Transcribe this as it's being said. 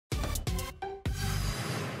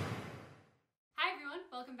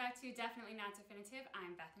welcome back to Definitely Not Definitive.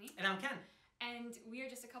 I'm Bethany. And I'm Ken. And we are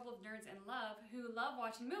just a couple of nerds in love who love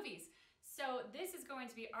watching movies. So this is going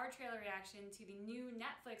to be our trailer reaction to the new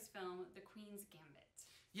Netflix film, The Queen's Gambit.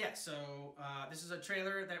 Yeah, so this is a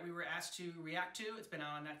trailer that we were asked to react to. It's been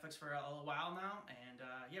on Netflix for a little while now, and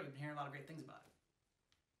yeah, we've been hearing a lot of great things about it.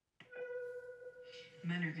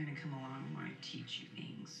 Men are gonna come along and want to teach you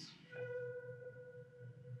things.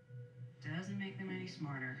 Doesn't make them any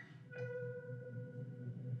smarter.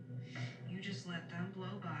 You just let them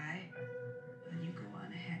blow by, and you go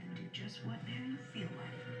on ahead and do just whatever you feel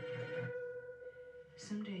like.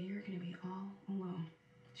 Someday you're gonna be all alone,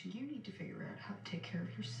 so you need to figure out how to take care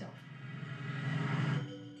of yourself.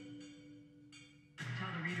 Tell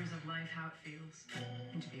the readers of life how it feels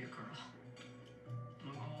to be a girl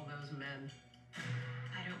among all those men.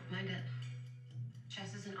 I don't mind it.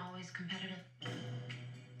 Chess isn't always competitive.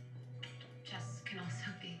 Chess can also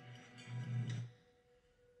be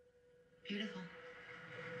beautiful.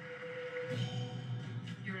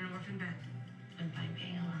 You're in an orphan bed. I'm fine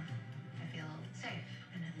being alone. I feel safe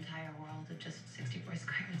in an entire world of just 64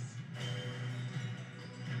 squares.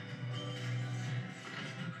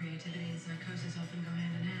 Well, creativity and psychosis often go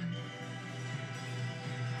hand in hand.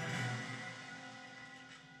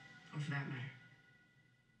 Or for that matter,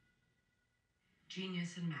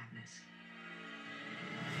 genius and madness.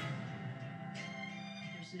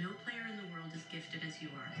 There's no player in the world as gifted as you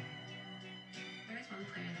are. There is one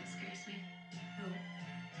player that scares me. Who?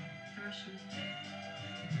 The Russians.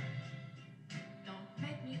 Don't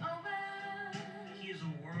make me over. He is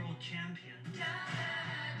a world champion.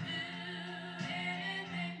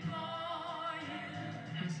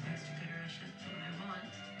 I'm supposed to go to Russia. What I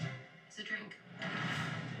want is a drink.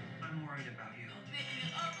 I'm worried about you.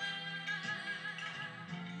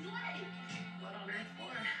 What on earth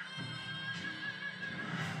for?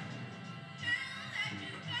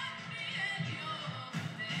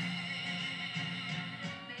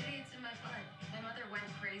 Maybe it's in my blood. My mother went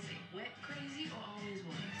crazy. Went crazy or always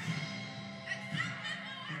was?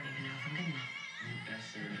 I don't even know if I'm good enough. That's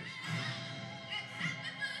there is.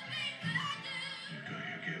 You've got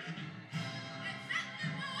your gift.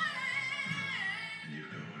 And you've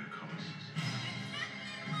got what it costs.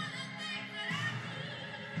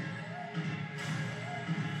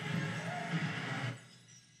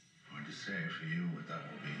 Hard to say for you what that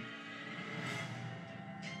will be.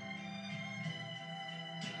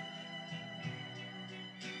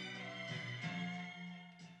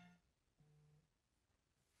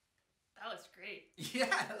 That looks great.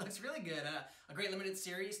 Yeah, it looks really good. A great limited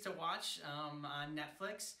series to watch on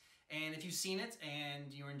Netflix. And if you've seen it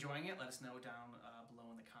and you're enjoying it, let us know down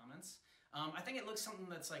below in the comments. I think it looks something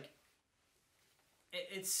that's like,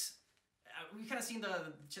 we've kind of seen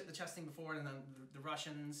the chess thing before, and then the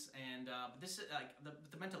Russians, and but this is like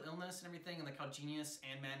the mental illness and everything, and like how genius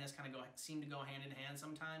and madness kind of seem to go hand in hand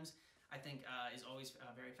sometimes. I think is always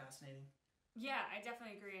very fascinating. Yeah, I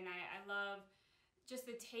definitely agree, and I love just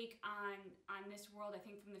the take on this world. I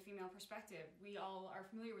think from the female perspective, we all are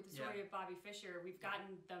familiar with the story of Bobby Fischer. We've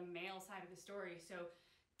gotten the male side of the story, so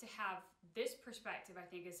to have this perspective, I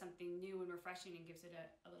think, is something new and refreshing, and gives it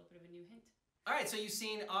a little bit of a new hint. All right, so you've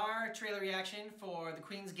seen our trailer reaction for The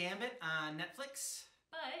Queen's Gambit on Netflix.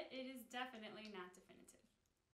 But it is definitely not definitive.